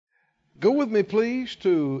Go with me, please,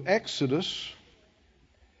 to Exodus,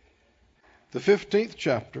 the 15th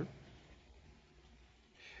chapter.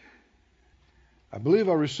 I believe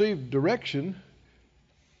I received direction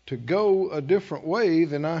to go a different way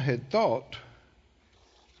than I had thought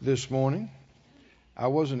this morning. I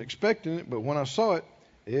wasn't expecting it, but when I saw it,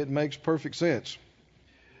 it makes perfect sense.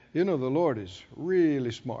 You know, the Lord is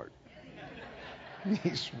really smart.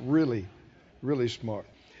 He's really, really smart.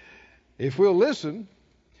 If we'll listen,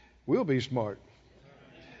 we'll be smart.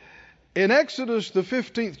 In Exodus, the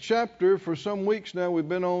 15th chapter, for some weeks now, we've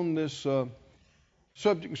been on this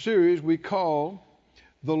subject series we call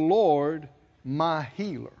The Lord My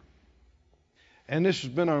Healer. And this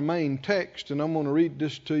has been our main text, and I'm going to read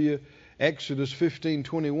this to you, Exodus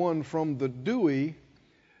 15:21 from the Douay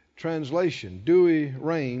translation,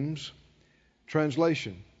 Douay-Rheims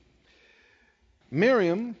translation.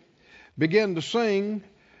 Miriam began to sing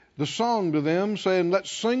the song to them, saying,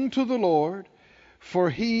 "Let's sing to the Lord, for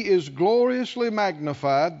he is gloriously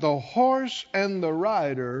magnified. The horse and the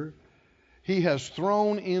rider he has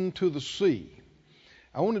thrown into the sea."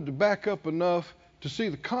 I wanted to back up enough to see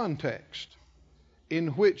the context in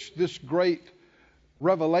which this great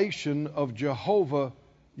revelation of Jehovah,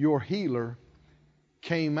 your healer,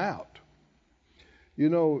 came out. You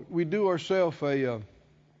know, we do ourselves a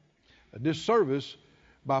disservice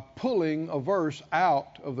by pulling a verse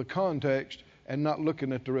out of the context and not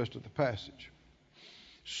looking at the rest of the passage.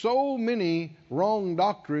 So many wrong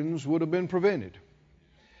doctrines would have been prevented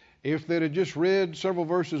if they'd have just read several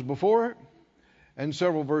verses before it and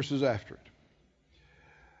several verses after it.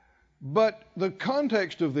 But the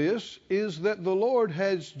context of this is that the Lord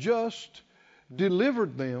has just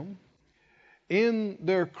delivered them in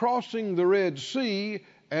their crossing the Red Sea,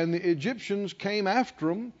 and the Egyptians came after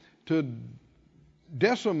them to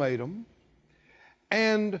decimate them.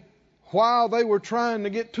 And while they were trying to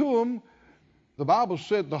get to them, the Bible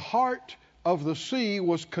said the heart of the sea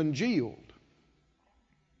was congealed.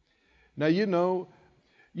 Now, you know,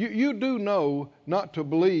 you do know not to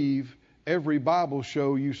believe every Bible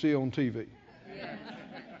show you see on TV.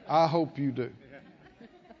 I hope you do.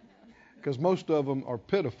 Because most of them are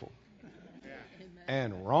pitiful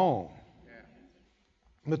and wrong.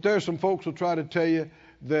 But there are some folks who try to tell you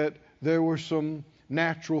that there were some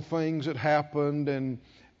natural things that happened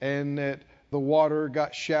and that the water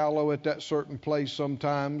got shallow at that certain place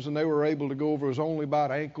sometimes, and they were able to go over. It was only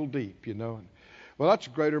about ankle deep, you know. Well, that's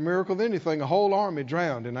a greater miracle than anything. A whole army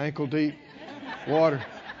drowned in ankle deep water.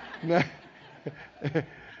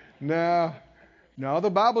 Now, the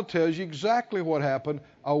Bible tells you exactly what happened.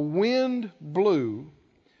 A wind blew.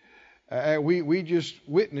 We just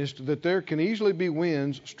witnessed that there can easily be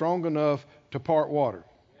winds strong enough to part water.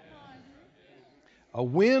 A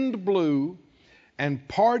wind blew and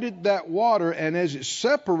parted that water, and as it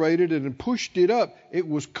separated it and pushed it up, it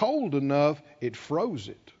was cold enough, it froze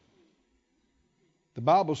it. The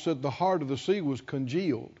Bible said the heart of the sea was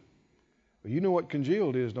congealed. Well, you know what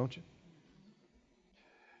congealed is, don't you?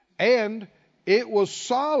 And it was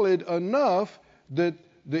solid enough that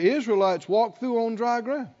the Israelites walked through on dry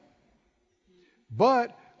ground.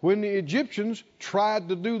 But when the Egyptians tried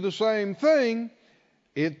to do the same thing,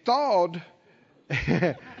 it thawed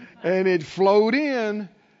and it flowed in,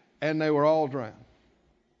 and they were all drowned.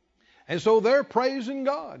 And so they're praising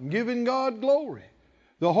God and giving God glory.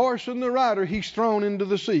 The horse and the rider he's thrown into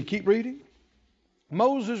the sea. Keep reading.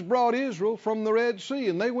 Moses brought Israel from the Red Sea,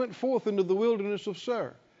 and they went forth into the wilderness of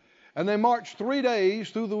Shur. And they marched 3 days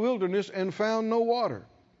through the wilderness and found no water.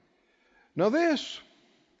 Now this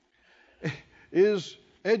is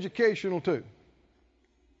educational too.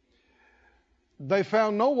 They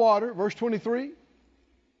found no water, verse 23.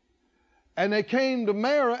 And they came to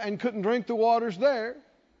Marah and couldn't drink the waters there.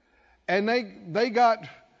 And they got,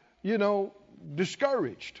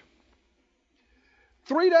 discouraged.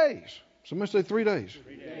 3 days. Somebody say 3 days.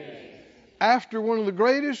 3 days. After one of the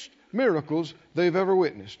greatest miracles they've ever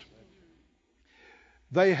witnessed.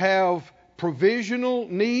 They have provisional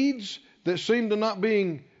needs that seem to not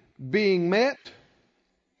being met.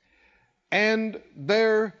 And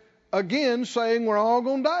they're again saying we're all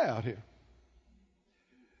going to die out here.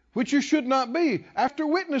 Which you should not be. After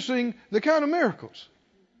witnessing the kind of miracles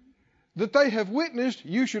that they have witnessed,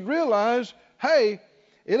 you should realize, hey,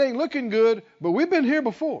 it ain't looking good, but we've been here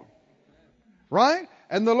before. Right?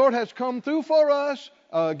 And the Lord has come through for us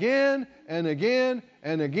again and again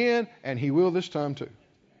and again, and He will this time too.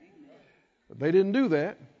 But they didn't do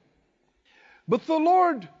that. But the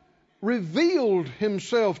Lord revealed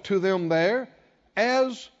Himself to them there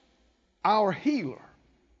as our healer.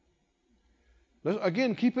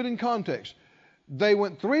 Again, keep it in context. They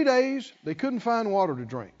went 3 days, they couldn't find water to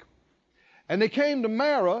drink. And they came to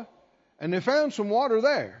Marah, and they found some water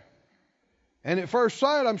there. And at first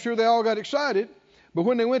sight, I'm sure they all got excited. But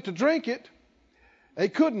when they went to drink it, they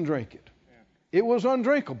couldn't drink it. It was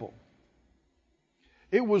undrinkable.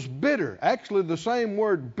 It was bitter. Actually, the same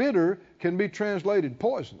word bitter can be translated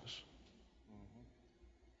poisonous.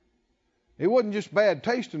 It wasn't just bad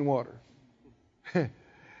tasting water.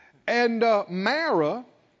 And Marah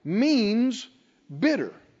means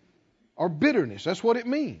bitter or bitterness. That's what it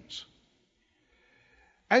means.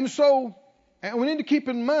 And so, and we need to keep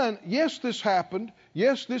in mind, yes, this happened.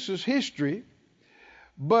 Yes, this is history.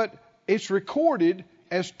 But it's recorded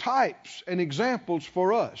as types and examples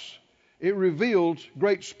for us. It reveals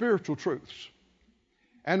great spiritual truths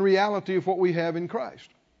and reality of what we have in Christ.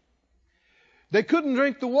 They couldn't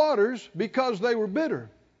drink the waters because they were bitter.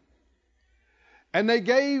 And they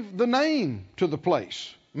gave the name to the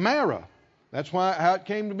place, Marah. That's how it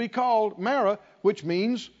came to be called Marah, which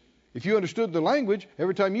means, if you understood the language,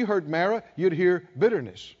 every time you heard Marah, you'd hear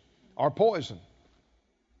bitterness or poison.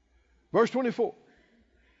 Verse 24.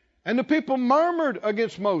 And the people murmured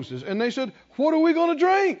against Moses, and they said, what are we going to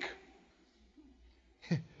drink?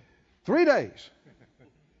 3 days.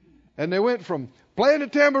 And they went from playing the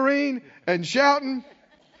tambourine and shouting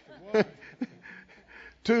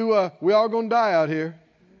to, we all going to die out here.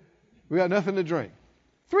 We got nothing to drink.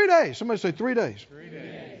 3 days. Somebody say 3 days. 3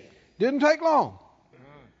 days. Didn't take long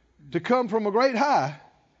to come from a great high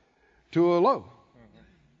to a low.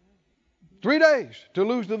 3 days to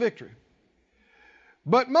lose the victory.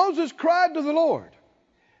 But Moses cried to the Lord,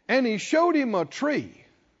 and he showed him a tree.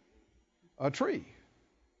 A tree.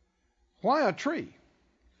 Why a tree?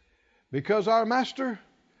 Because our master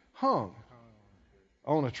hung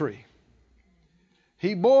on a tree.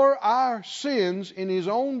 He bore our sins in his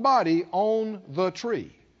own body on the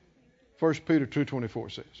tree. 1 Peter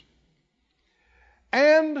 2:24 says.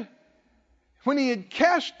 And when he had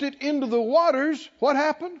cast it into the waters, what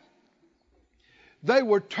happened? They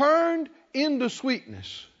were turned into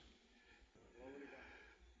sweetness.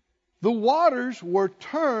 The waters were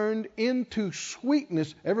turned into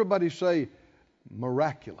sweetness. Everybody say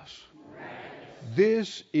miraculous.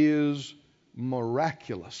 This is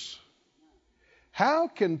miraculous. How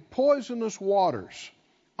can poisonous waters,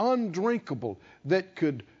 undrinkable, that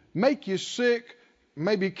could make you sick,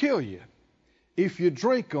 maybe kill you, if you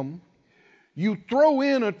drink them, you throw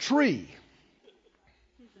in a tree.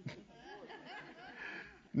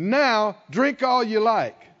 Now, drink all you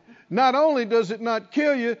like. Not only does it not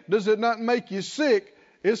kill you, does it not make you sick,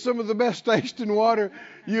 it's some of the best tasting water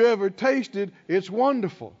you ever tasted. It's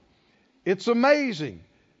wonderful. It's amazing.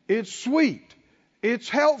 It's sweet. It's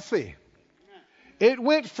healthy. It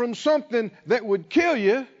went from something that would kill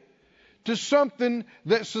you to something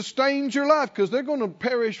that sustains your life, because they're going to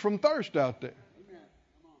perish from thirst out there.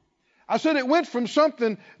 I said it went from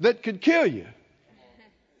something that could kill you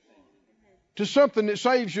to something that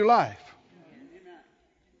saves your life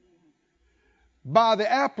by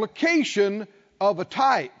the application of a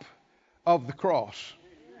type of the cross.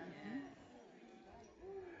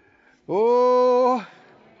 Oh,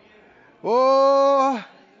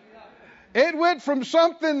 it went from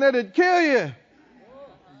something that would kill you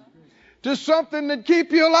to something that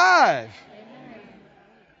keep you alive.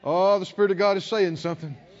 Oh, the Spirit of God is saying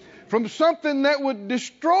something. From something that would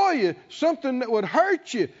destroy you, something that would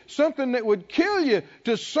hurt you, something that would kill you,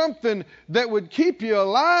 to something that would keep you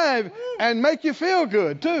alive and make you feel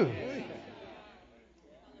good too.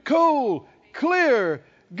 Cool, clear,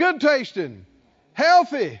 good tasting,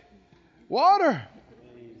 healthy water.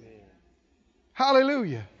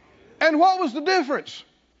 Hallelujah. And what was the difference?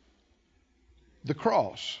 The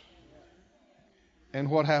cross. And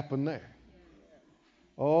what happened there?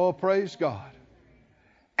 Oh, praise God.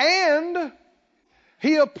 And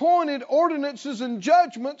he appointed ordinances and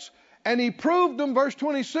judgments, and he proved them, verse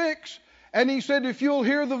 26. And he said, if you'll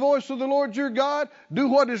hear the voice of the Lord your God, do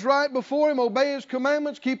what is right before him, obey his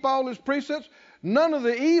commandments, keep all his precepts, none of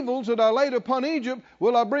the evils that I laid upon Egypt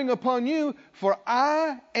will I bring upon you, for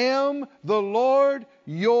I am the Lord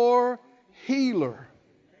your healer.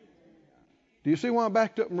 Do you see why I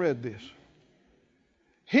backed up and read this?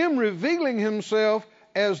 Him revealing himself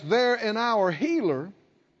as their and our healer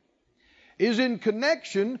is in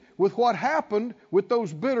connection with what happened with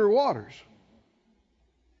those bitter waters.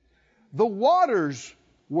 The waters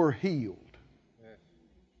were healed.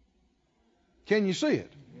 Can you see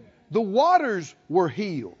it? The waters were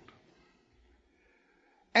healed.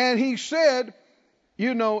 And he said,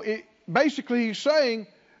 basically he's saying,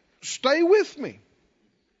 stay with me.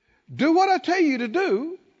 Do what I tell you to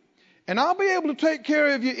do, and I'll be able to take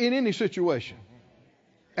care of you in any situation.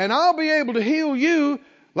 And I'll be able to heal you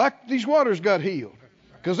like these waters got healed.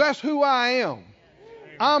 Because that's who I am.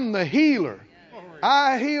 I'm the healer.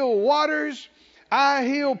 I heal waters. I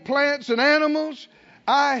heal plants and animals.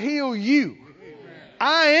 I heal you.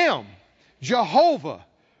 I am Jehovah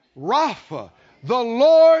Rapha, the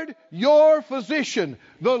Lord your physician,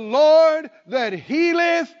 the Lord that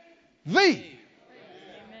healeth thee.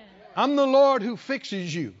 I'm the Lord who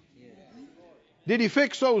fixes you. Did he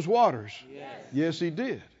fix those waters? Yes, he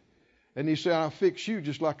did. And he said, I'll fix you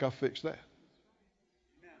just like I fixed that.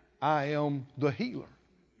 I am the healer.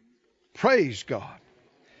 Praise God.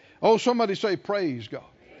 Oh, somebody say, praise God.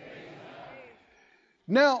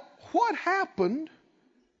 Now, what happened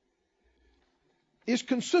is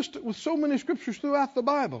consistent with so many scriptures throughout the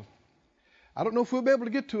Bible. I don't know if we'll be able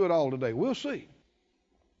to get to it all today. We'll see.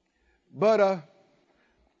 But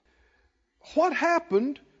what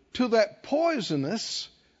happened to that poisonous,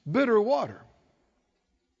 bitter water?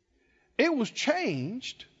 It was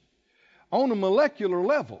changed on a molecular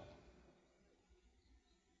level,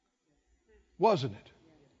 wasn't it?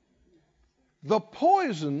 The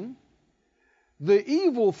poison, the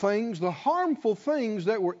evil things, the harmful things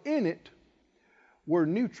that were in it were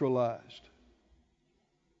neutralized.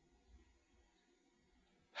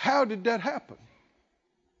 How did that happen?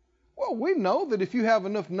 Well, we know that if you have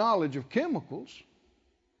enough knowledge of chemicals,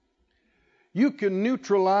 you can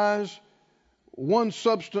neutralize one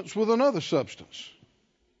substance with another substance.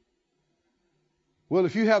 Well,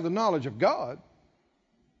 if you have the knowledge of God,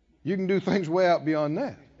 you can do things way out beyond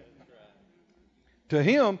that. To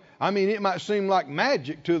him, I mean, it might seem like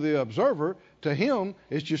magic to the observer. To him,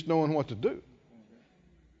 it's just knowing what to do.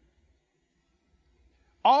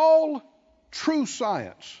 All true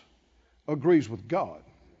science agrees with God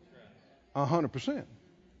 100%.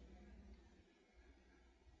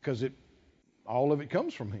 Because all of it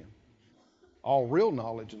comes from him. All real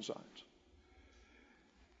knowledge and science.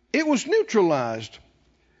 It was neutralized.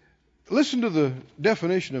 Listen to the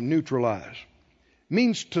definition of neutralize. It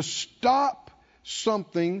means to stop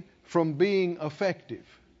something from being effective.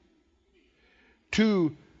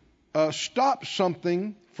 To stop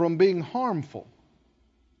something from being harmful.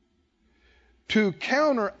 To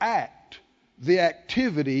counteract the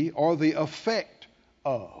activity or the effect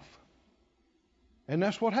of. And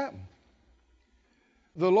that's what happened.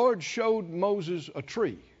 The Lord showed Moses a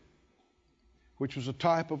tree, which was a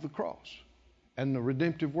type of the cross and the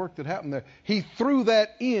redemptive work that happened there. He threw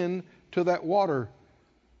that in to that water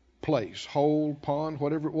place, hole, pond,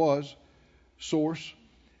 whatever it was, source.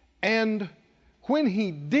 And when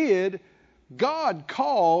he did, God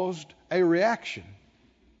caused a reaction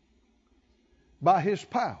by his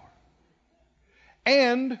power.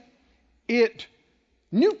 And it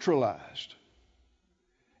neutralized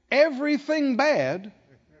everything bad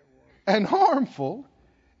and harmful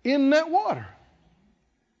in that water.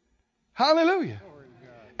 Hallelujah.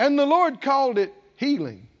 And the Lord called it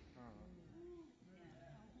healing.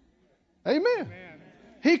 Amen.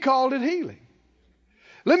 He called it healing.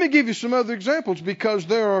 Let me give you some other examples because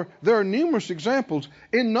there are numerous examples.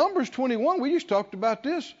 In Numbers 21, we just talked about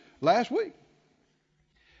this last week.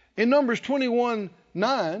 In Numbers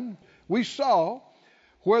 21:9, we saw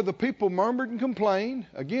where the people murmured and complained.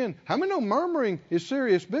 Again, how many know murmuring is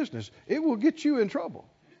serious business? It will get you in trouble.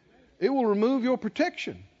 It will remove your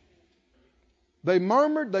protection. They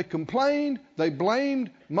murmured, they complained, they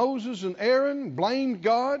blamed Moses and Aaron, blamed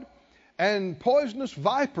God, and poisonous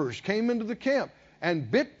vipers came into the camp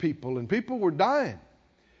and bit people, and people were dying.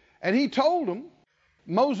 And he told them,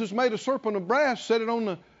 Moses made a serpent of brass, set it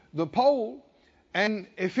on the pole, and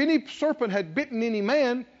if any serpent had bitten any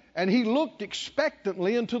man, and he looked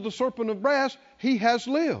expectantly into the serpent of brass, he has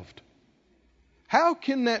lived. How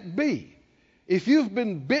can that be? If you've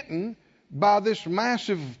been bitten by this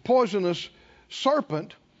massive poisonous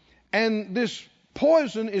serpent, and this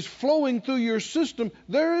poison is flowing through your system,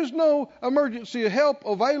 there is no emergency help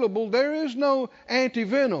available, there is no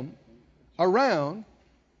antivenom around.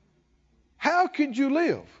 How could you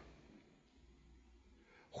live?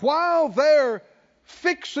 While they're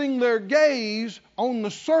fixing their gaze on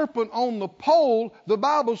the serpent on the pole, the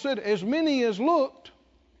Bible said as many as looked,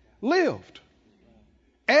 lived.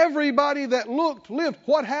 Everybody that looked lived.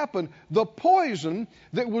 What happened? The poison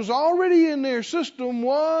that was already in their system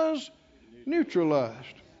was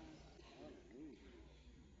neutralized.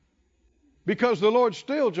 Because the Lord's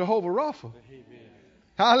still Jehovah Rapha.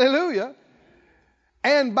 Hallelujah.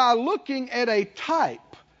 And by looking at a type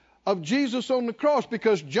of Jesus on the cross,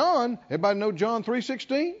 because John, everybody know John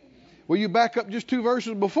 3:16? Well, you back up just two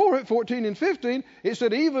verses before it, 14 and 15, it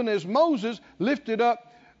said, even as Moses lifted up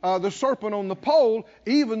the serpent on the pole,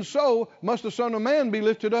 even so must the Son of Man be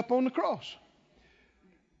lifted up on the cross.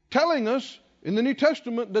 telling us in the New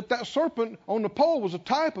Testament that that serpent on the pole was a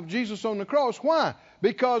type of Jesus on the cross. Why?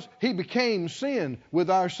 Because he became sin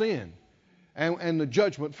with our sin. And the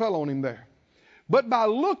judgment fell on him there. But by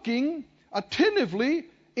looking attentively,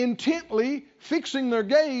 intently, fixing their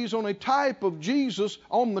gaze on a type of Jesus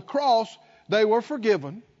on the cross, they were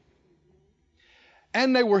forgiven.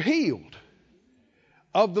 And they were healed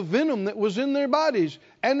of the venom that was in their bodies.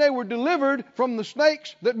 And they were delivered from the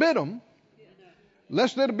snakes that bit them.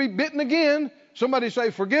 Lest they'd be bitten again. Somebody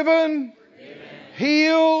say, forgiven,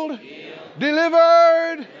 healed,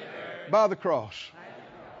 delivered by the cross.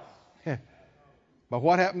 But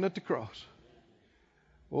what happened at the cross?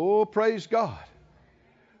 Oh, praise God.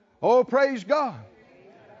 Oh, praise God.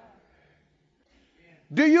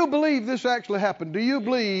 Do you believe this actually happened? Do you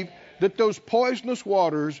believe that those poisonous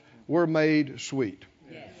waters were made sweet?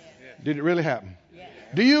 Yes. Did it really happen? Yes.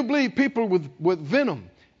 Do you believe people with venom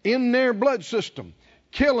in their blood system,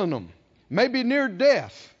 killing them, maybe near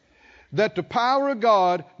death, that the power of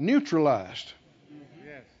God neutralized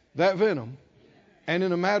that venom, and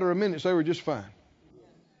in a matter of minutes they were just fine?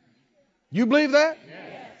 You believe that?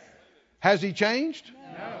 Yes. Has he changed?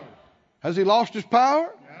 No. Has he lost his power?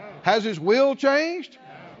 No. Has his will changed?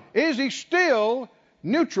 No. Is he still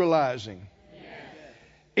neutralizing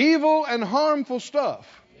evil and harmful stuff?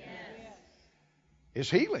 Is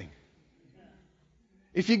healing.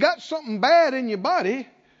 If you got something bad in your body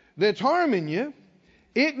that's harming you,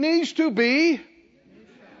 it needs to be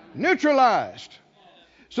neutralized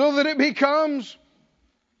so that it becomes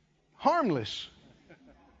harmless.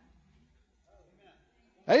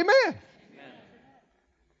 Amen.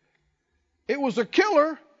 It was a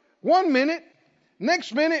killer 1 minute,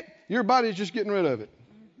 next minute your body's just getting rid of it.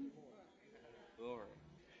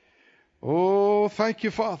 Oh, thank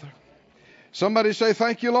you, Father. Somebody say,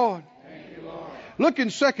 thank you, Lord. Thank you, Lord. Look in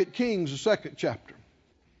 2 Kings, the second chapter.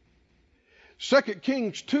 2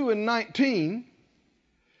 Kings 2:19.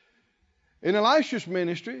 In Elisha's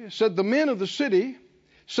ministry, it said, the men of the city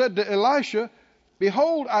said to Elisha,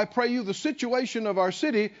 behold, I pray you, the situation of our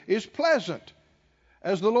city is pleasant,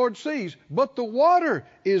 as the Lord sees, but the water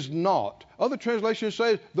is not. Other translations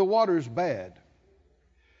say the water is bad,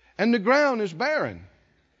 and the ground is barren.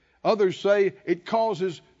 Others say it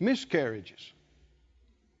causes miscarriages.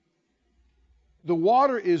 The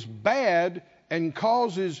water is bad and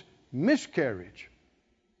causes miscarriage.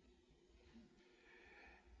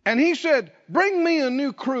 And he said, bring me a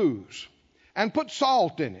new cruse and put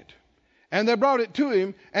salt in it. And they brought it to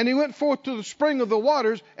him, and he went forth to the spring of the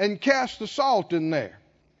waters and cast the salt in there.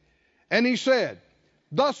 And he said,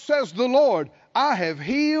 thus says the Lord, I have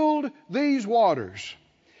healed these waters.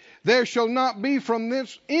 There shall not be from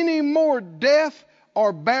this any more death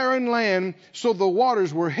or barren land. So the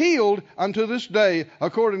waters were healed unto this day,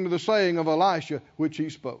 according to the saying of Elisha, which he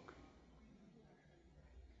spoke.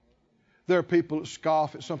 There are people that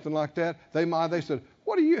scoff at something like that. They said,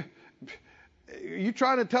 what are you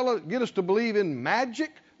trying to get us to believe in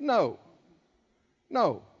magic? No.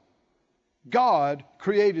 God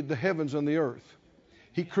created the heavens and the earth.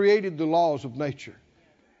 He created the laws of nature.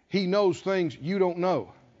 He knows things you don't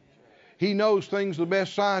know. He knows things the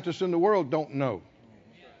best scientists in the world don't know.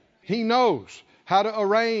 He knows how to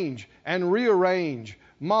arrange and rearrange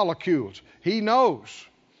molecules. He knows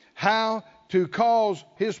how to cause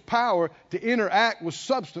his power to interact with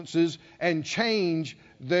substances and change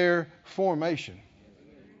their formation,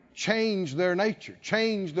 change their nature,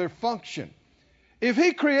 change their function. If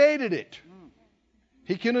he created it,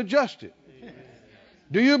 he can adjust it.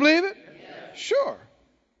 Do you believe it? Sure.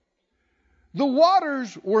 The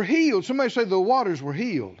waters were healed. Somebody say the waters were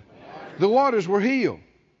healed. The waters were healed.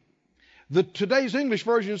 Today's English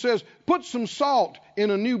version says, put some salt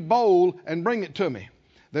in a new bowl and bring it to me.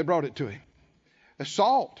 They brought it to him.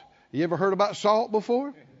 Salt. You ever heard about salt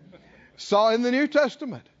before? Salt in the New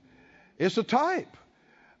Testament. It's a type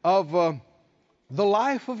of the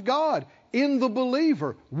life of God in the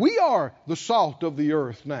believer. We are the salt of the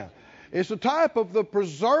earth now. It's a type of the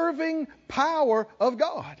preserving power of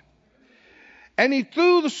God. And he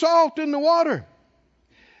threw the salt in the water.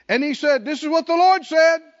 And he said, this is what the Lord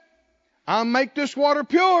said. I'll make this water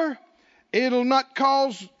pure. It'll not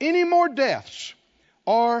cause any more deaths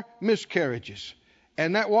or miscarriages.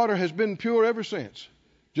 And that water has been pure ever since,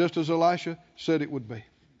 just as Elisha said it would be.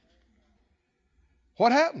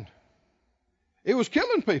 What happened? It was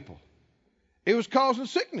killing people. It was causing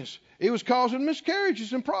sickness. It was causing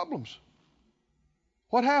miscarriages and problems.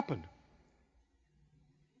 What happened?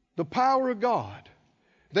 The power of God.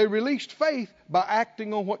 They released faith by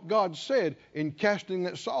acting on what God said in casting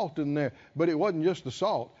that salt in there. But it wasn't just the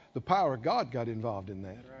salt. The power of God got involved in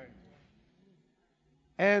that. Right.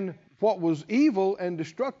 And what was evil and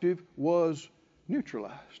destructive was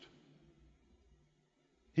neutralized.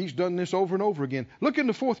 He's done this over and over again. Look in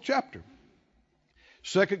the 4th chapter.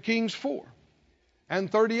 2 Kings 4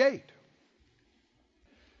 and 38.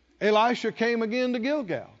 Elisha came again to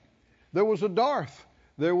Gilgal. There was a dearth.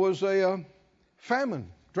 There was a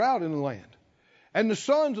famine, drought in the land. And the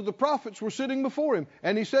sons of the prophets were sitting before him.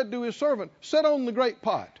 And he said to his servant, set on the great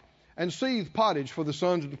pot and seethe pottage for the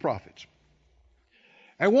sons of the prophets.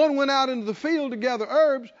 And one went out into the field to gather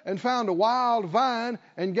herbs and found a wild vine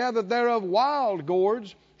and gathered thereof wild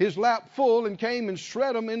gourds, his lap full, and came and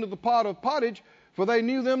shred them into the pot of pottage, for they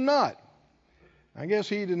knew them not. I guess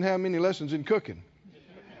he didn't have many lessons in cooking.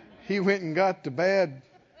 He went and got the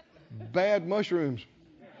bad mushrooms.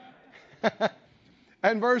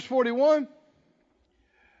 And verse 41,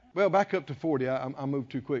 well, back up to 40. I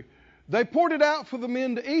moved too quick. They poured it out for the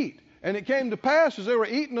men to eat. And it came to pass as they were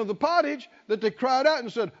eating of the pottage that they cried out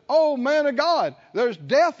and said, oh, man of God, there's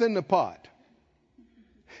death in the pot.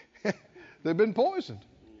 They've been poisoned.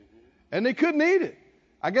 And they couldn't eat it.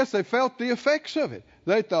 I guess they felt the effects of it.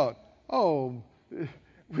 They thought, oh,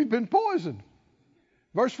 we've been poisoned.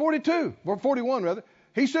 Verse 42, or 41 rather.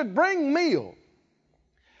 He said, bring meal.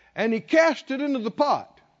 And he cast it into the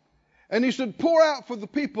pot. And he said, pour out for the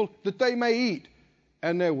people that they may eat.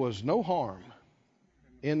 And there was no harm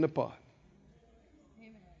in the pot.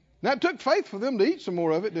 Now it took faith for them to eat some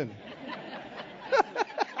more of it, didn't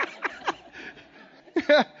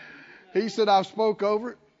it? He said, I spoke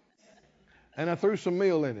over it and I threw some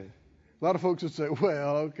meal in it. A lot of folks would say,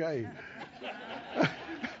 well, okay.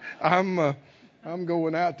 I'm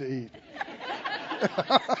going out to eat.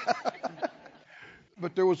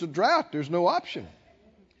 But there was a drought. There's no option.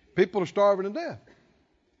 People are starving to death.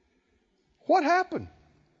 What happened?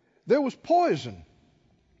 There was poison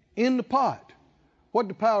in the pot. What did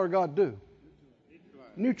the power of God do?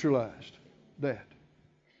 Neutralized that.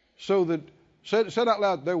 So that, said out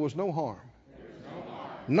loud, there was no harm.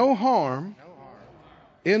 No harm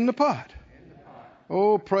in the pot.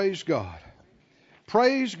 Oh, praise God.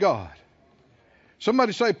 Praise God.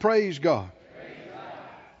 Somebody say, praise God.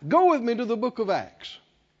 Go with me to the book of Acts.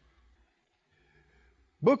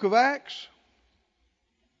 Book of Acts.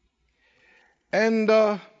 And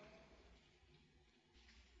I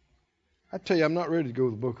tell you, I'm not ready to go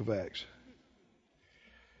to the book of Acts.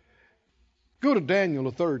 Go to Daniel,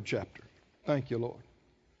 the 3rd chapter. Thank you, Lord.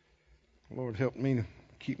 Lord, help me,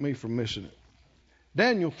 keep me from missing it.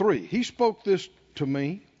 Daniel 3. He spoke this to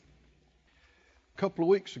me a couple of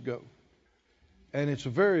weeks ago. And it's a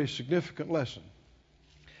very significant lesson.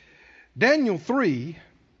 Daniel 3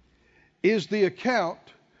 is the account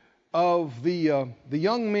of the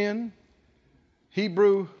young men,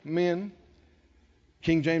 Hebrew men.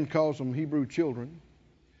 King James calls them Hebrew children,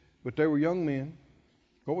 but they were young men.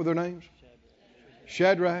 What were their names?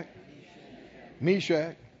 Shadrach,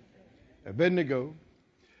 Meshach, Abednego.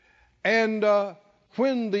 And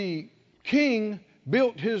when the king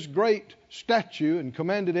built his great statue and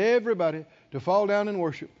commanded everybody to fall down and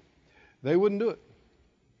worship, they wouldn't do it.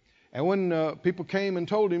 And when people came and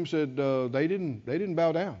told him, said they didn't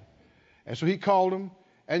bow down. And so he called them,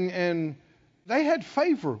 and they had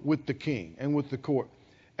favor with the king and with the court.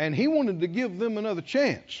 And he wanted to give them another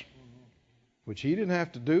chance, which he didn't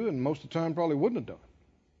have to do, and most of the time probably wouldn't have done.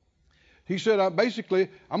 He said, basically,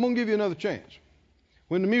 I'm going to give you another chance.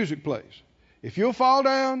 When the music plays, if you'll fall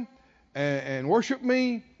down and worship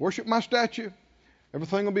me, worship my statue,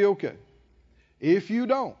 everything will be okay. If you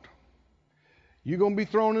don't, you're going to be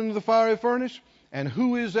thrown into the fiery furnace, and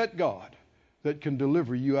who is that God that can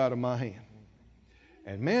deliver you out of my hand?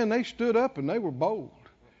 And man, they stood up and they were bold.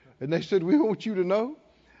 And they said, we want you to know,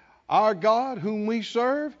 our God whom we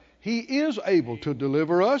serve, He is able to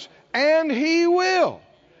deliver us, and He will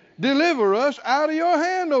deliver us out of your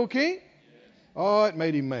hand, O king. Oh, it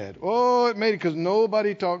made him mad. Oh, it made him, because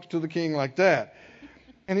nobody talks to the king like that.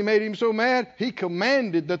 And he made him so mad, he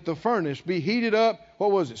commanded that the furnace be heated up,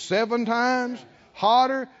 7 times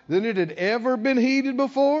hotter than it had ever been heated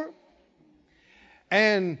before.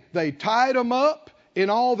 And they tied them up in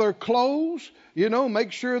all their clothes,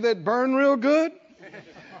 make sure they'd burn real good.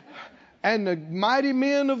 And the mighty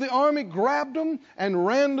men of the army grabbed them and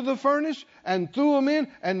ran to the furnace and threw them in.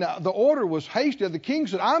 And the order was hasty. The king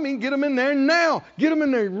said, get them in there now. Get them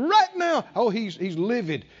in there right now. Oh, he's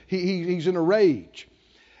livid. He's in a rage.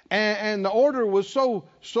 And the order was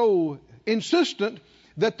so insistent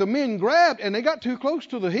that the men grabbed, and they got too close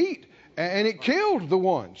to the heat. And it killed the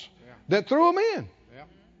ones that threw them in. Yeah.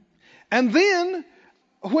 And then,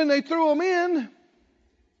 when they threw them in,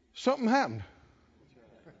 something happened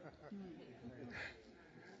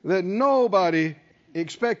that nobody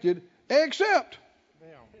expected, except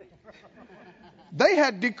they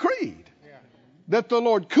had decreed that the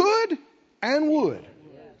Lord could and would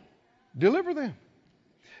deliver them.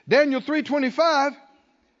 Daniel 3:25,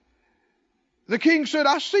 the king said,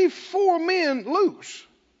 I see 4 men loose,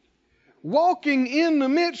 walking in the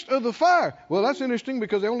midst of the fire. Well, that's interesting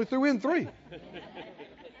because they only threw in 3.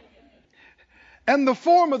 And the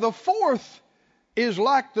form of the 4th is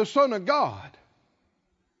like the Son of God.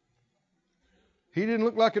 He didn't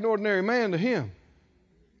look like an ordinary man to him.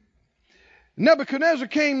 Nebuchadnezzar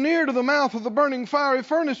came near to the mouth of the burning fiery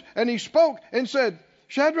furnace, and he spoke and said,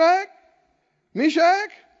 Shadrach, Meshach,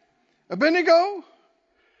 Abednego.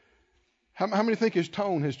 How many think his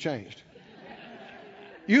tone has changed?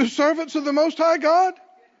 You servants of the Most High God,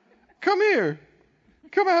 come here.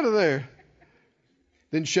 Come out of there.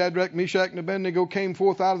 Then Shadrach, Meshach, and Abednego came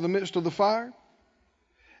forth out of the midst of the fire.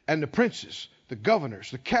 And the princes, the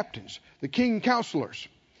governors, the captains, the king counselors,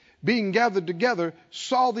 being gathered together,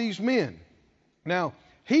 saw these men. Now,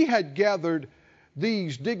 he had gathered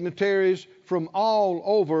these dignitaries from all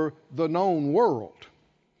over the known world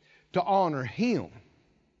to honor him.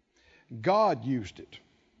 God used it.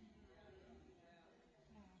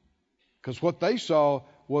 Because what they saw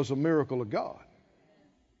was a miracle of God,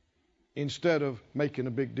 instead of making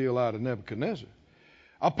a big deal out of Nebuchadnezzar,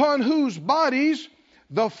 upon whose bodies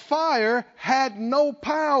the fire had no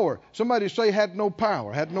power. Somebody say had no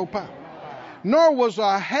power, had no power. Nor was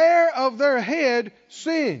a hair of their head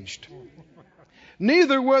singed.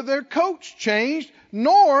 Neither were their coats changed,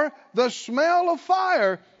 nor the smell of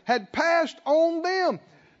fire had passed on them.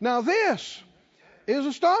 Now this is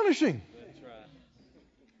astonishing.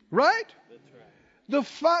 Right?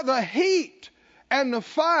 The heat and the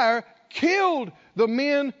fire killed the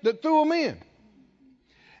men that threw them in.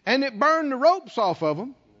 And it burned the ropes off of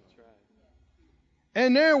them.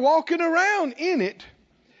 And they're walking around in it.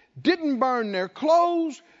 Didn't burn their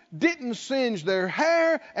clothes, didn't singe their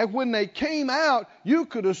hair, and when they came out, you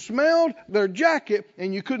could have smelled their jacket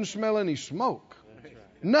and you couldn't smell any smoke. Right.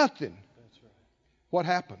 Nothing. Right. What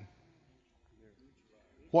happened?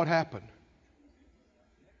 What happened?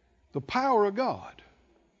 The power of God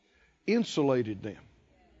insulated them.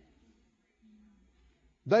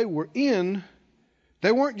 They weren't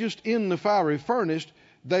just in the fiery furnace,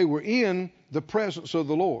 they were in the presence of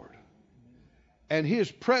the Lord. And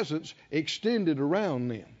His presence extended around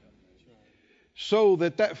them, so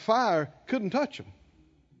that fire couldn't touch them,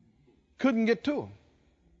 couldn't get to them.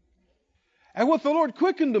 And what the Lord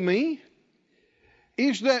quickened to me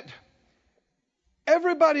is that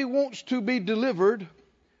everybody wants to be delivered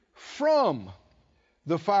from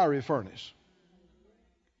the fiery furnace.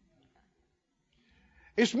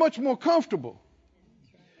 It's much more comfortable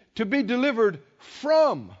to be delivered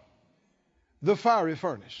from the fiery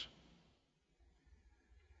furnace.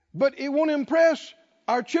 But it won't impress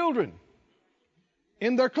our children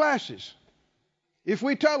in their classes if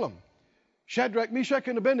we tell them, Shadrach, Meshach,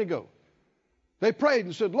 and Abednego, they prayed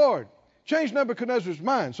and said, Lord, change Nebuchadnezzar's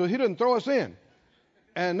mind so he doesn't throw us in.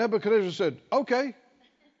 And Nebuchadnezzar said, okay,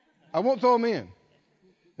 I won't throw him in.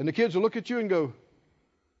 And the kids will look at you and go,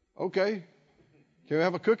 okay, can we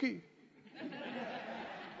have a cookie?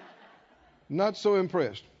 Not so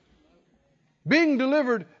impressed. Being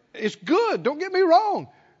delivered is good. Don't get me wrong.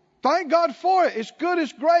 Thank God for it. It's good.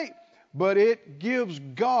 It's great. But it gives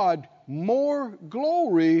God more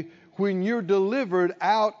glory when you're delivered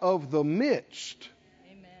out of the midst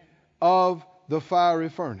of the fiery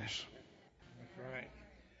furnace. That's right.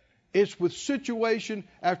 It's with situation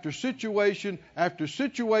after situation after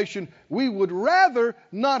situation. We would rather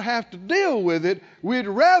not have to deal with it. We'd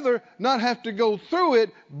rather not have to go through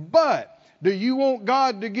it. But do you want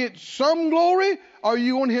God to get some glory, or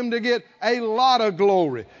you want Him to get a lot of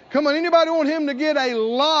glory? Come on, anybody want Him to get a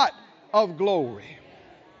lot of glory?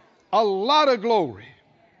 A lot of glory.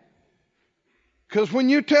 Because when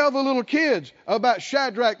you tell the little kids about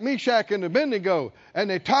Shadrach, Meshach, and Abednego, and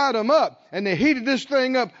they tied them up, and they heated this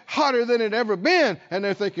thing up hotter than it ever been, and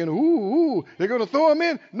they're thinking, ooh, they're going to throw them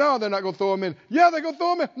in? No, they're not going to throw them in. Yeah, they're going to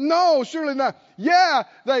throw them in. No, surely not. Yeah,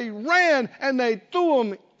 they ran and they threw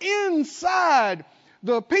them inside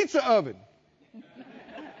the pizza oven.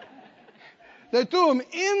 They threw them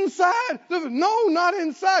inside. No, not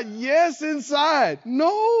inside. Yes, inside.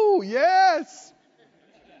 No, yes.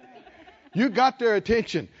 You got their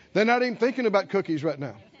attention. They're not even thinking about cookies right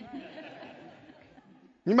now.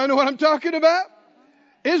 You might know what I'm talking about?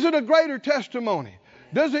 Is it a greater testimony?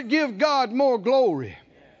 Does it give God more glory?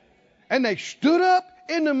 And they stood up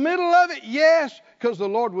in the middle of it? Yes, because the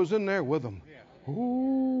Lord was in there with them.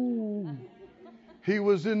 Ooh, He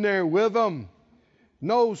was in there with them.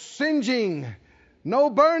 No singeing no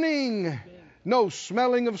burning, no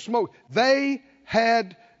smelling of smoke. They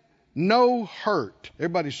had no hurt.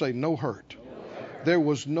 Everybody say no hurt. There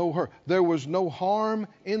was no hurt. There was no harm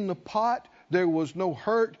in the pot. There was no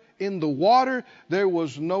hurt in the water. There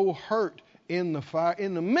was no hurt in the fire,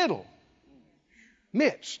 in the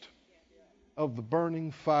midst of the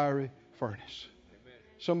burning fiery furnace.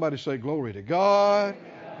 Somebody say glory to God.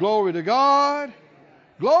 Glory to God.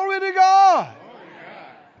 Glory to God.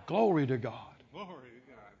 Glory to God.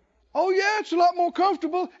 Oh yeah, it's a lot more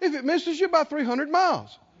comfortable if it misses you by 300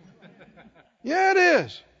 miles. Yeah, it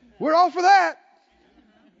is. We're all for that.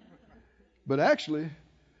 But actually,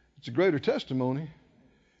 it's a greater testimony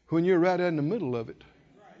when you're right in the middle of it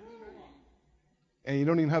and you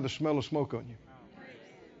don't even have the smell of smoke on you.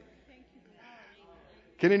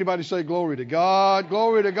 Can anybody say glory to God?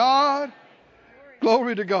 Glory to God.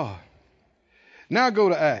 Glory to God. Now go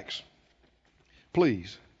to Acts,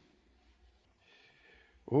 please.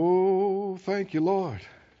 Oh, thank you, Lord.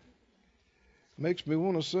 Makes me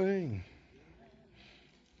want to sing.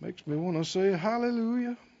 Makes me want to say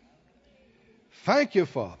hallelujah. Thank you,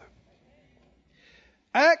 Father.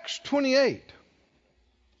 Acts 28.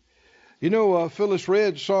 You know, Phyllis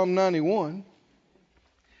read Psalm 91.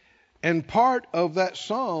 And part of that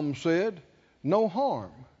psalm said, no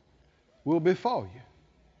harm will befall you.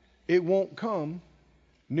 It won't come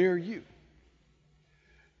near you.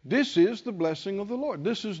 This is the blessing of the Lord.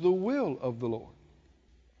 This is the will of the Lord.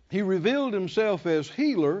 He revealed himself as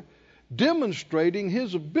healer, demonstrating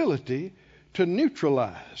his ability to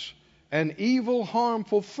neutralize an evil,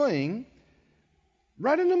 harmful thing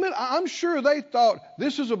right in the middle. I'm sure they thought,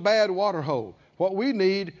 this is a bad water hole. What we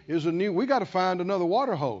need is we got to find another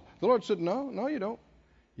water hole. The Lord said, no, you don't.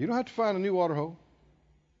 You don't have to find a new water hole.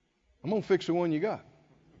 I'm going to fix the one you got.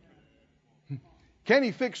 Can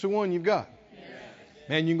he fix the one you've got? Yes.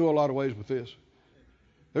 Man, you can go a lot of ways with this.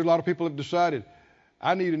 There's a lot of people who have decided,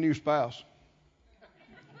 I need a new spouse.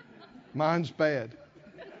 Mine's bad.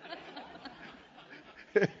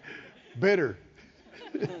 Bitter.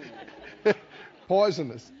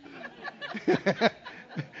 Poisonous.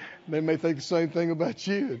 They may think the same thing about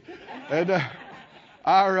you. And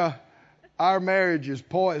our marriage is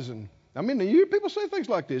poison. I mean, people say things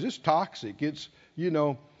like this. It's toxic. It's,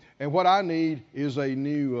 and what I need is I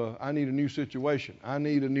need a new situation. I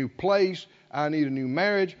need a new place. I need a new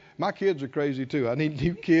marriage. My kids are crazy too. I need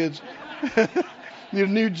new kids. Need a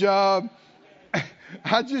new job.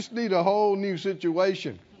 I just need a whole new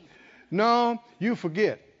situation. No, you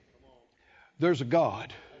forget. There's a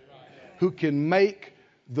God who can make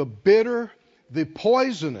the bitter, the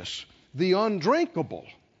poisonous, the undrinkable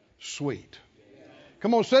sweet.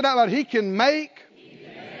 Come on, say that loud. He can make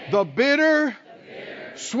the bitter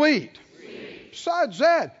sweet. Besides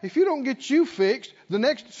that, if you don't get you fixed, the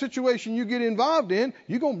next situation you get involved in,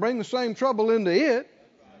 you're going to bring the same trouble into it.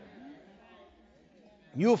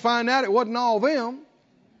 You'll find out it wasn't all them.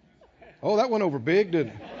 Oh, that went over big,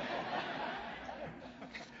 didn't it?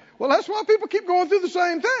 Well, that's why people keep going through the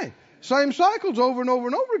same thing. Same cycles over and over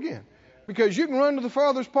and over again. Because you can run to the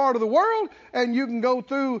farthest part of the world and you can go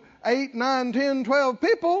through 8, 9, 10, 12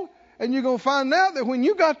 people and you're going to find out that when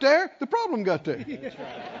you got there, the problem got there. That's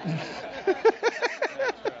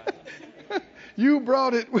right. You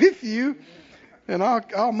brought it with you, and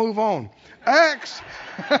I'll move on. Acts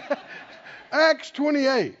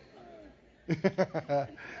 28.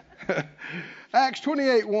 Acts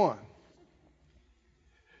 28:1.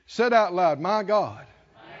 Said out loud, my God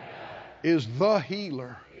is the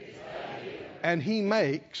healer, and he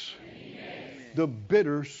makes the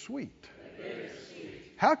bitter sweet.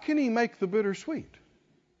 How can he make the bitter sweet?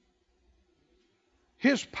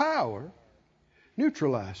 His power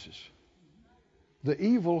neutralizes the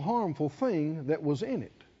evil, harmful thing that was in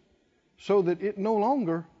it so that it no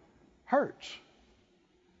longer hurts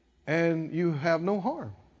and you have no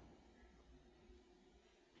harm.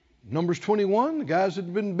 Numbers 21, the guys that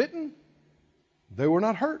had been bitten, they were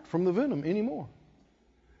not hurt from the venom anymore.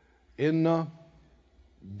 In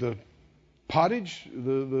the pottage,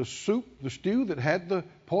 the soup, the stew that had the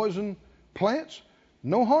poison plants,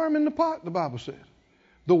 no harm in the pot, the Bible says.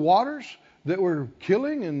 The waters that were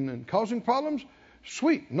killing and causing problems,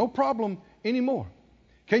 sweet, no problem anymore.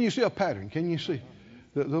 Can you see a pattern? Can you see?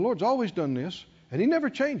 The Lord's always done this, and he never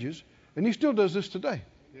changes, and he still does this today.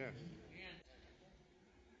 Yes.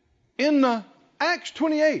 In Acts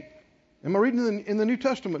 28, am I reading in the New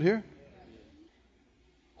Testament here?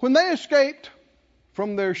 When they escaped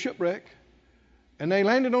from their shipwreck and they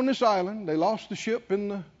landed on this island, they lost the ship in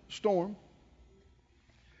the storm.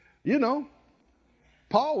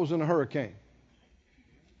 Paul was in a hurricane.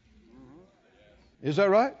 Is that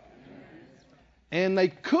right? And they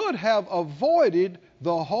could have avoided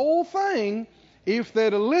the whole thing if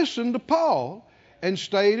they'd have listened to Paul and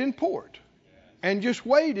stayed in port and just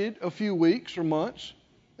waited a few weeks or months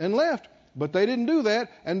and left. But they didn't do that,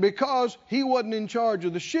 and because he wasn't in charge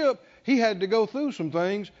of the ship, he had to go through some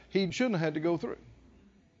things he shouldn't have had to go through.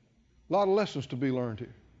 A lot of lessons to be learned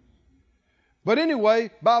here. But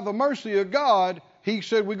anyway, by the mercy of God, he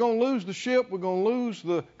said, we're going to lose the ship, we're going to lose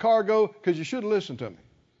the cargo, because you should have listened to me.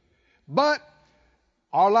 But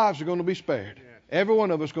our lives are going to be spared. Every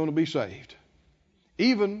one of us is going to be saved.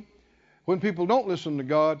 Even when people don't listen to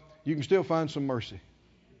God, you can still find some mercy.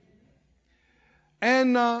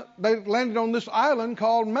 And they landed on this island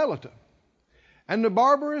called Melita. And the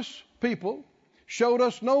barbarous people showed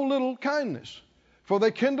us no little kindness. For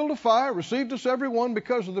they kindled a fire, received us every one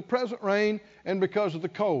because of the present rain and because of the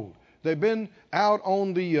cold. They've been out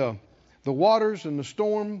on the waters and the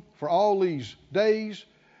storm for all these days.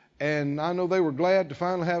 And I know they were glad to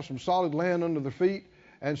finally have some solid land under their feet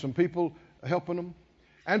and some people helping them.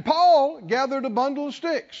 And Paul gathered a bundle of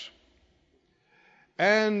sticks.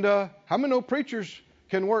 And how many know preachers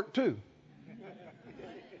can work too?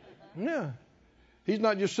 Yeah. He's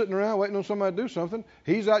not just sitting around waiting on somebody to do something.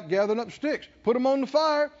 He's out gathering up sticks. Put them on the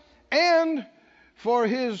fire. And for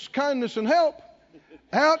his kindness and help,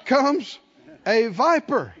 out comes a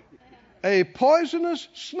viper, a poisonous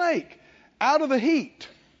snake, out of the heat,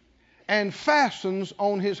 and fastens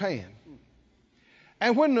on his hand.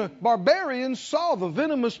 And when the barbarians saw the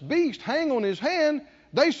venomous beast hang on his hand,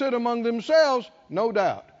 they said among themselves, no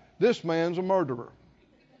doubt, this man's a murderer.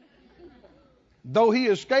 Though he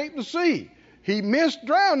escaped the sea, he missed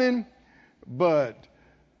drowning, but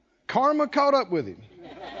karma caught up with him.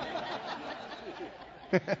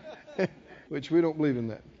 Which we don't believe in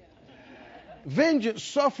that. Vengeance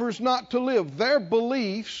suffers not to live. Their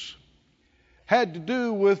beliefs had to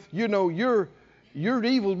do with, your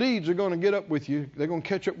evil deeds are going to get up with you. They're going to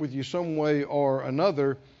catch up with you some way or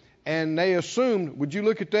another. And they assumed, would you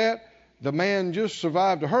look at that? The man just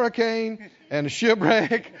survived a hurricane and a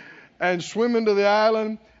shipwreck and swimming to the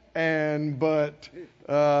island. But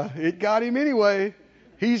it got him anyway.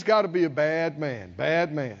 He's got to be a bad man.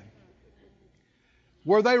 Bad man.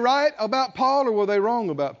 Were they right about Paul or were they wrong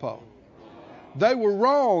about Paul? They were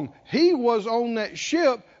wrong. He was on that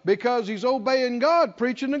ship because he's obeying God,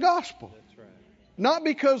 preaching the gospel. That's right. Not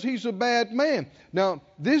because he's a bad man. Now,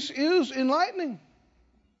 this is enlightening.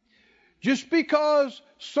 Just because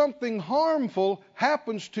something harmful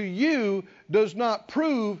happens to you does not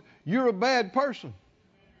prove you're a bad person.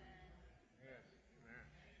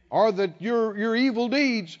 Or that your evil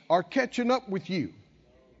deeds are catching up with you.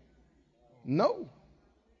 No.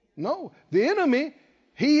 The enemy,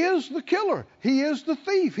 he is the killer. He is the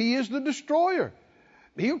thief. He is the destroyer.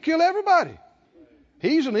 He'll kill everybody.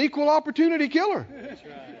 He's an equal opportunity killer. That's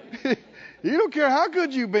right. He don't care how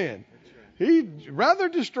good you've been. He'd rather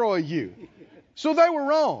destroy you. So they were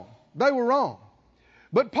wrong. They were wrong.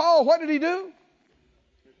 But Paul, what did he do?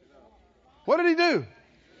 What did he do?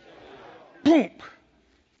 Boom.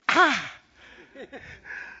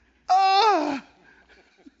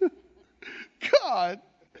 God.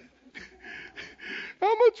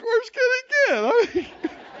 How much worse can it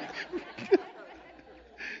get?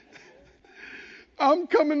 I'm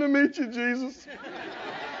coming to meet you, Jesus.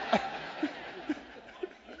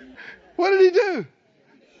 What did he do?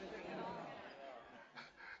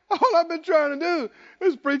 All I've been trying to do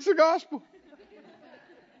is preach the gospel.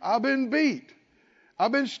 I've been beat.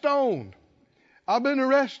 I've been stoned. I've been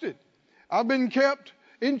arrested. I've been kept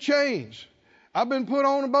in chains. I've been put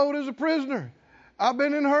on a boat as a prisoner. I've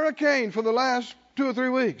been in a hurricane for the last 2 or 3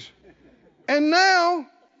 weeks. And now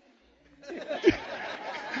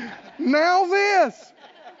this.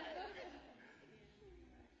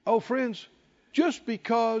 Oh, friends, just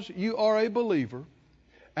because you are a believer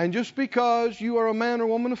and just because you are a man or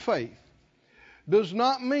woman of faith does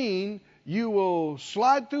not mean you will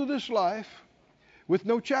slide through this life with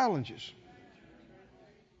no challenges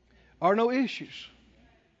or no issues.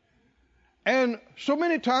 And so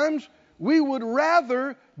many times we would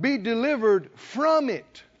rather be delivered from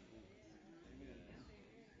it.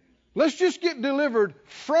 Let's just get delivered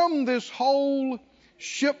from this whole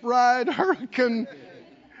ship ride, hurricane,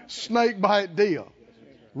 snake bite deal.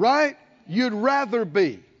 Right? You'd rather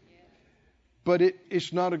be. But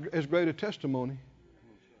it's not as great a testimony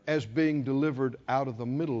as being delivered out of the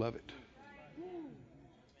middle of it.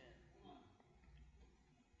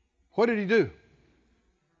 What did he do?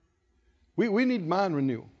 We need mind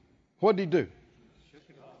renewal. What did he do?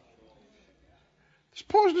 This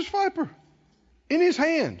poisonous viper in his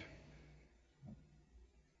hand.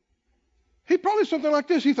 He probably something like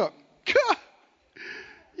this. He thought,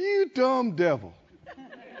 dumb devil.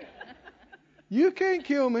 You can't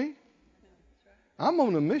kill me. I'm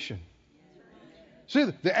on a mission. See,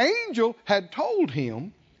 the angel had told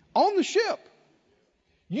him on the ship,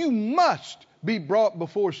 you must be brought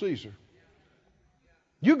before Caesar.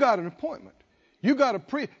 You got an appointment. You got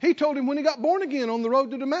he told him when he got born again on the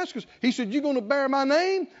road to Damascus, he said, you're going to bear my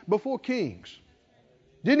name before kings.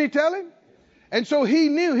 Didn't he tell him? And so he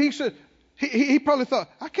knew, he said, he probably thought,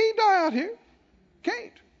 I can't die out here.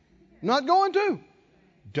 Can't. Not going to.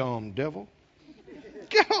 Dumb devil.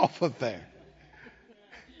 Get off of there.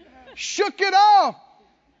 Shook it off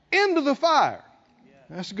into the fire.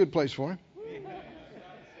 That's a good place for him.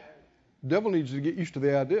 Devil needs to get used to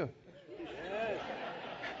the idea.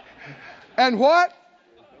 And what?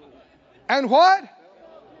 And what?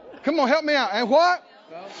 Come on, help me out. And what?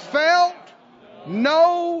 Felt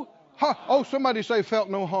no harm. Oh, somebody say felt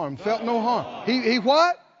no harm. Felt no harm. He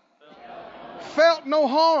what? Felt no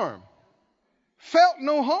harm. Felt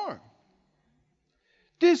no harm.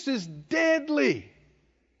 This is deadly.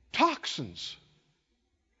 Toxins.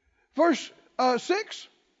 Verse 6.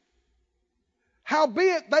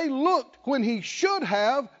 Howbeit they looked when he should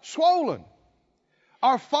have swollen,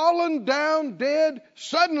 are fallen down dead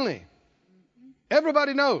suddenly.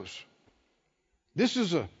 Everybody knows. This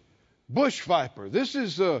is a bush viper. This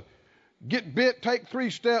is a get bit, take 3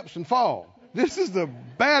 steps and fall. This is the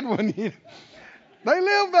bad one. They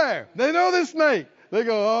live there. They know this snake. They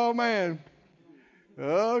go, oh man,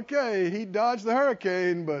 okay, he dodged the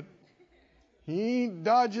hurricane, but he ain't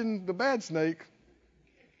dodging the bad snake.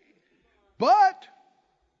 But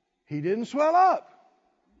he didn't swell up.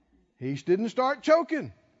 He didn't start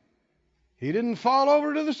choking. He didn't fall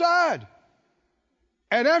over to the side.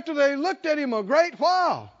 And after they looked at him a great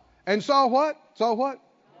while and saw what? Saw what?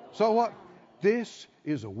 Saw what? This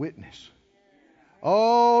is a witness.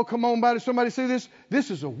 Oh, come on, buddy. Somebody say this. This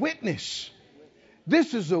is a witness.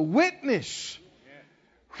 This is a witness.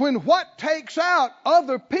 When what takes out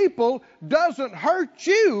other people doesn't hurt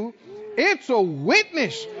you, it's a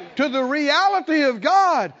witness to the reality of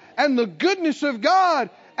God and the goodness of God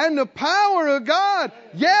and the power of God.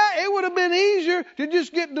 Yeah, it would have been easier to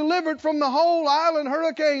just get delivered from the whole island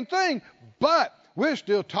hurricane thing, but we're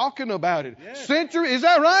still talking about it. Yes. Is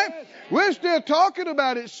that right? Yes. We're still talking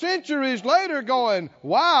about it centuries later going,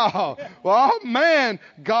 wow, oh man,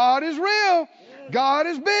 God is real. God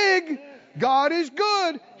is big. God is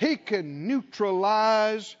good. He can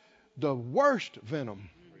neutralize the worst venom.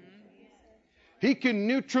 He can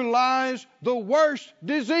neutralize the worst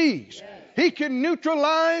disease. He can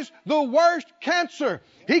neutralize the worst cancer.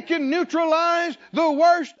 He can neutralize the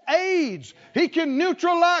worst AIDS. He can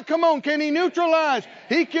neutralize, come on, can he neutralize?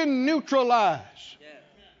 He can neutralize.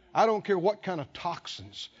 I don't care what kind of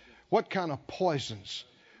toxins, what kind of poisons,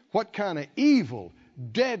 what kind of evil,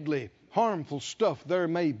 deadly, harmful stuff there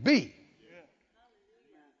may be.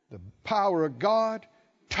 The power of God,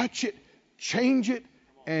 touch it, change it,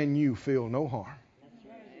 and you feel no harm.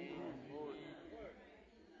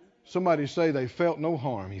 Somebody say they felt no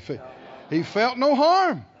harm. He felt no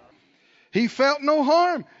harm. He felt no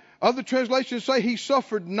harm. Other translations say he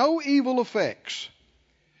suffered no evil effects.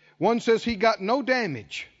 One says he got no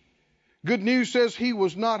damage. Good News says he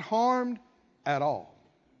was not harmed at all.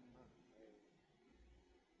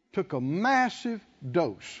 Took a massive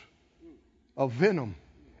dose of venom,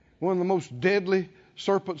 one of the most deadly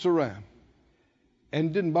serpents around,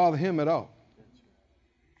 and didn't bother him at all.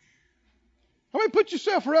 I mean, put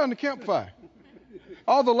yourself around the campfire.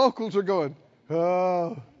 All the locals are going,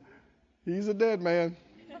 oh, he's a dead man.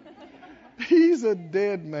 He's a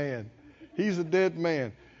dead man. He's a dead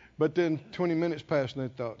man. But then 20 minutes passed and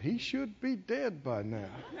they thought, he should be dead by now.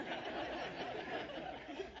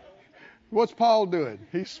 What's Paul doing?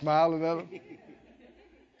 He's smiling at them.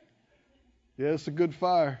 Yeah, it's a good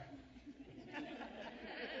fire.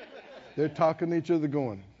 They're talking to each other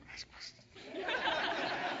going.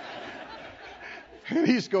 And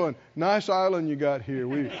he's going, nice island you got here.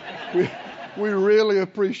 We really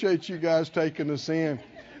appreciate you guys taking us in.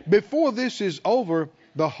 Before this is over,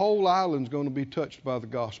 the whole island's going to be touched by the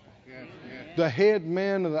gospel. Yes, yes. The head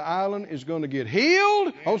man of the island is going to get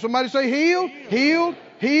healed. Oh, somebody say healed,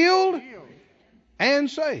 healed, and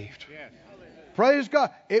saved. Yes. Praise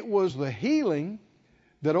God. It was the healing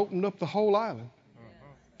that opened up the whole island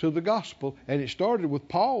to the gospel. And it started with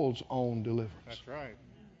Paul's own deliverance. That's right.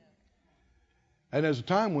 And as the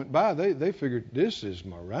time went by, they figured, this is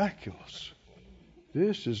miraculous.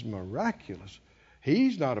 This is miraculous.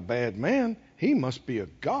 He's not a bad man. He must be a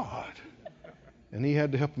God. And he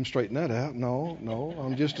had to help them straighten that out. No,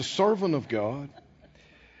 I'm just a servant of God.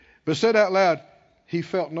 But said out loud, he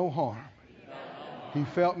felt no harm. He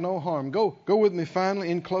felt no harm. Go with me finally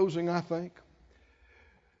in closing, I think,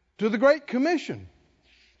 to the Great Commission.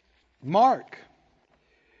 Mark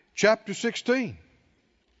chapter 16.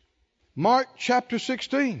 Mark chapter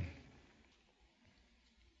 16.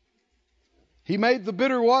 He made the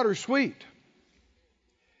bitter water sweet.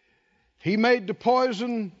 He made the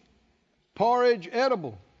poison porridge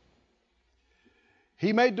edible.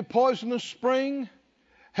 He made the poisonous spring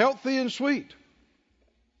healthy and sweet.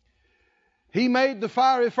 He made the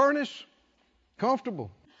fiery furnace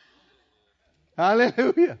comfortable.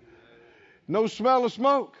 Hallelujah. No smell of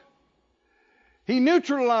smoke. He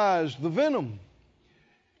neutralized the venom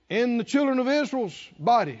in the children of Israel's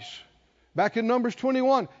bodies. Back in Numbers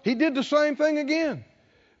 21. He did the same thing again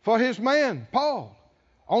for his man, Paul,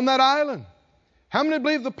 on that island. How many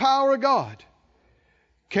believe the power of God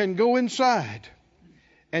can go inside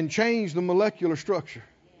and change the molecular structure?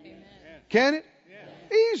 Amen. Can it?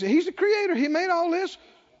 Yeah. Easy. He's the creator. He made all this.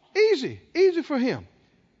 Easy for him.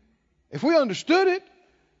 If we understood it,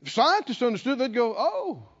 if scientists understood it, they'd go,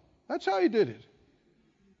 oh, that's how he did it.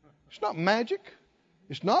 It's not magic.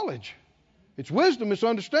 It's knowledge. It's wisdom. It's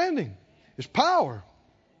understanding. It's power.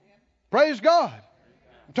 Praise God.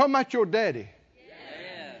 I'm talking about your daddy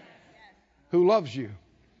who loves you.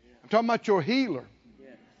 I'm talking about your healer.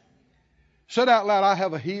 Said out loud, I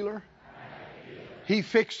have a healer. He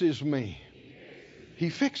fixes me. He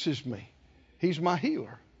fixes me. He's my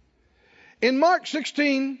healer. In Mark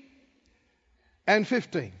 16 and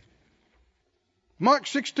 15. Mark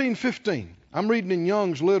 16:15. I'm reading in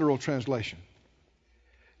Young's literal translation.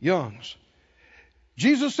 Young's.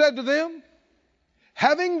 Jesus said to them,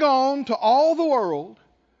 having gone to all the world,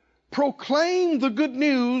 proclaim the good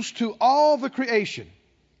news to all the creation.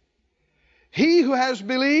 He who has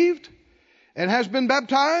believed and has been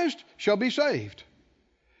baptized shall be saved,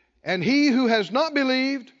 and he who has not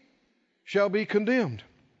believed shall be condemned.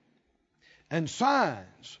 And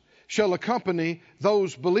signs shall accompany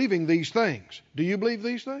those believing these things. Do you believe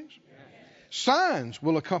these things? Yes. Signs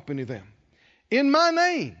will accompany them. In my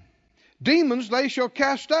name, demons they shall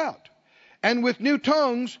cast out, and with new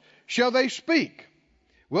tongues shall they speak.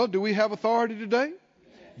 Well, do we have authority today?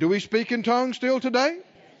 Do we speak in tongues still today?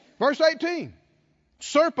 Verse 18.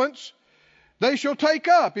 Serpents they shall take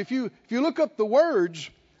up. If you look up the words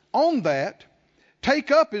on that,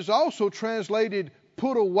 take up is also translated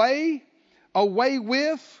put away, away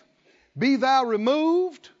with, be thou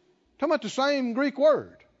removed. Talking about the same Greek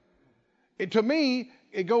word. To me,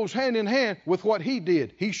 it goes hand in hand with what he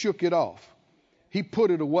did. He shook it off. He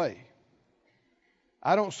put it away.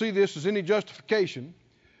 I don't see this as any justification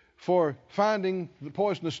for finding the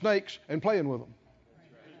poisonous snakes and playing with them.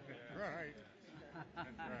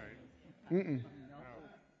 Mm-mm.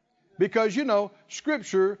 Because,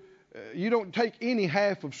 Scripture, you don't take any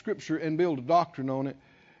half of Scripture and build a doctrine on it.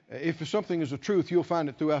 If something is a truth, you'll find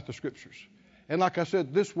it throughout the Scriptures. And like I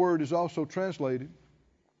said, this word is also translated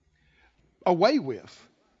away with.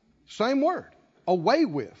 Same word. Away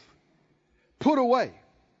with. Put away.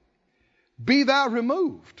 Be thou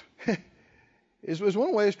removed. is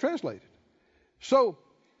one way it's translated. So,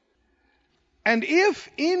 and if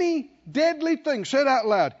any deadly thing, say it out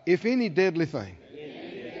loud, if any deadly thing.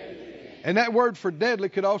 And that word for deadly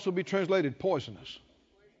could also be translated poisonous.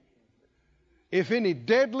 If any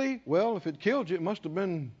deadly, well, if it killed you, it must have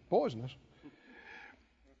been poisonous.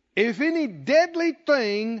 If any deadly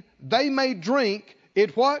thing they may drink,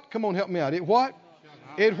 it what? Come on, help me out. It what?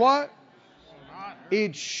 It what?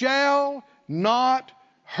 It shall not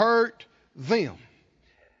hurt them.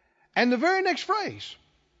 And the very next phrase,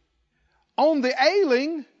 on the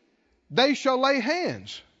ailing they shall lay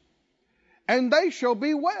hands, and they shall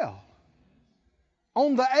be well.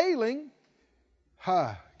 On the ailing,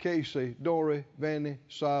 ha, Casey, Dore, Vani,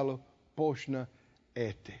 Silo, Poshna,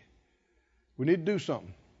 Ete. We need to do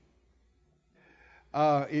something.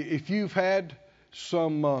 If you've had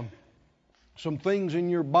some things in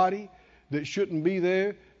your body that shouldn't be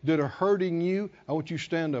there, that are hurting you, I want you to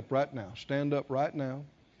stand up right now. Stand up right now.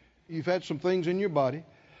 You've had some things in your body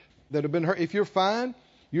that have been hurt. If you're fine,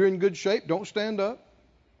 you're in good shape, don't stand up.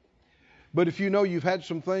 But if you know you've had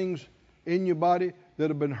some things in your body that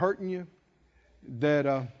have been hurting you, that,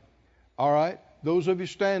 all right, those of you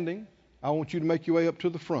standing, I want you to make your way up to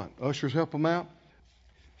the front. Ushers, help them out.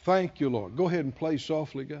 Thank you, Lord. Go ahead and play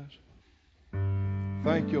softly, guys.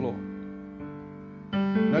 Thank you, Lord.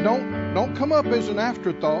 Now, don't come up as an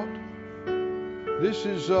afterthought. This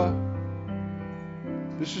is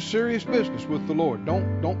serious business with the Lord.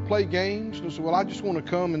 Don't play games. Don't say, well, I just want to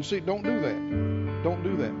come and see. Don't do that. Don't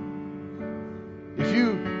do that.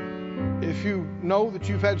 If you know that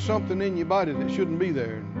you've had something in your body that shouldn't be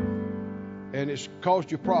there, and it's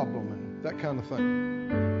caused you a problem and that kind of thing.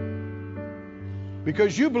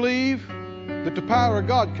 Because you believe that the power of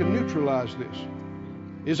God can neutralize this.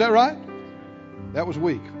 Is that right? That was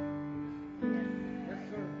weak.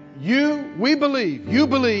 You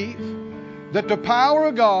believe that the power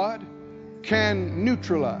of God can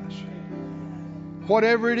neutralize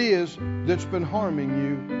whatever it is that's been harming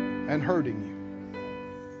you and hurting you.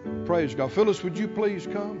 Praise God. Phyllis, would you please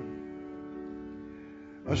come?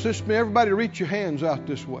 Assist me, everybody, reach your hands out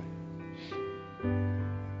this way.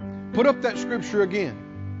 Put up that scripture again.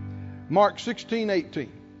 Mark 16:18.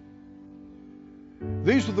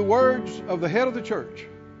 These are the words of the head of the church,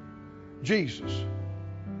 Jesus.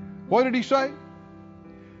 What did he say?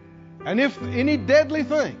 And if any deadly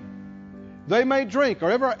thing they may drink,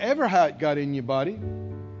 or ever how it got in your body,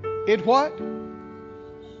 it what?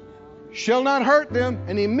 Shall not hurt them.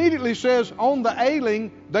 And he immediately says, on the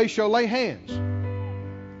ailing they shall lay hands,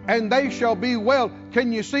 and they shall be well.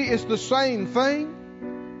 Can you see it's the same thing?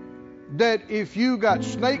 That if you got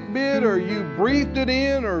snake bit, or you breathed it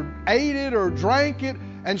in, or ate it, or drank it,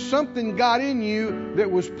 and something got in you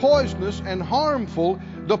that was poisonous and harmful,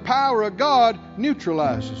 the power of God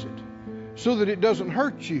neutralizes it so that it doesn't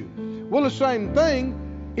hurt you. Well, the same thing,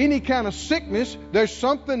 any kind of sickness, there's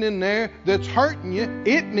something in there that's hurting you.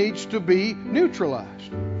 It needs to be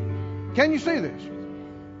neutralized. Can you see this?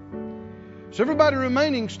 So everybody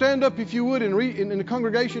remaining, stand up if you would, and in the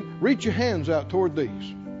congregation, reach your hands out toward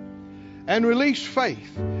these. And release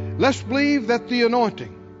faith. Let's believe that the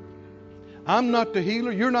anointing, I'm not the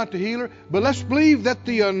healer, you're not the healer, but let's believe that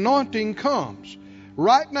the anointing comes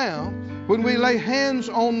right now when we lay hands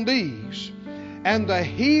on these, and the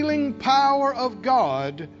healing power of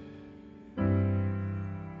God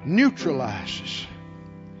neutralizes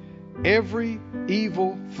every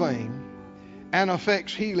evil thing and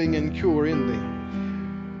affects healing and cure in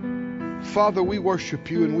them. Father, we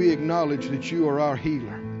worship you and we acknowledge that you are our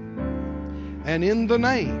healer. And in the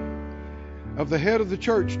name of the head of the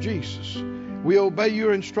church, Jesus, we obey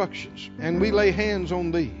your instructions and we lay hands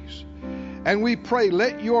on these. And we pray,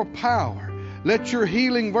 let your power, let your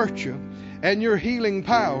healing virtue and your healing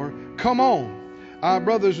power come on our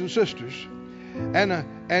brothers and sisters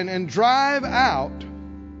and drive out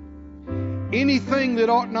anything that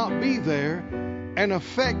ought not be there and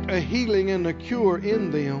affect a healing and a cure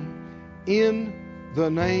in them in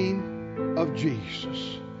the name of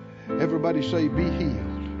Jesus. Everybody say, be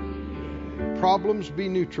healed. Problems be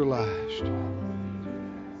neutralized.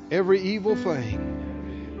 Every evil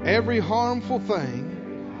thing, every harmful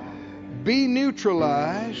thing be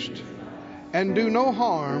neutralized and do no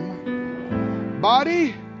harm.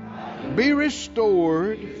 Body be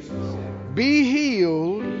restored, be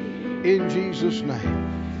healed in Jesus'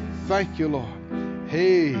 name. Thank you, Lord.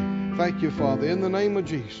 Hey, thank you, Father. In the name of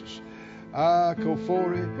Jesus.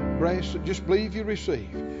 Just believe you receive.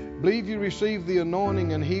 Believe you receive the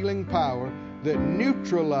anointing and healing power that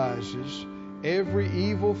neutralizes every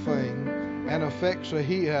evil thing and affects a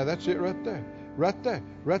healing. That's it right there. Right there.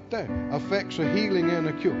 Right there. Affects a healing and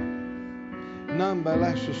a cure.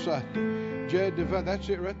 That's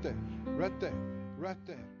it right there. Right there. Right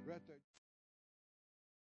there. Right there.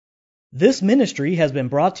 This ministry has been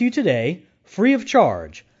brought to you today free of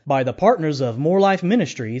charge by the partners of More Life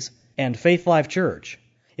Ministries and Faith Life Church.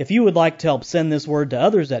 If you would like to help send this word to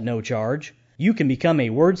others at no charge, you can become a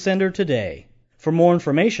word sender today. For more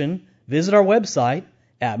information, visit our website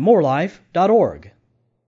at morelife.org.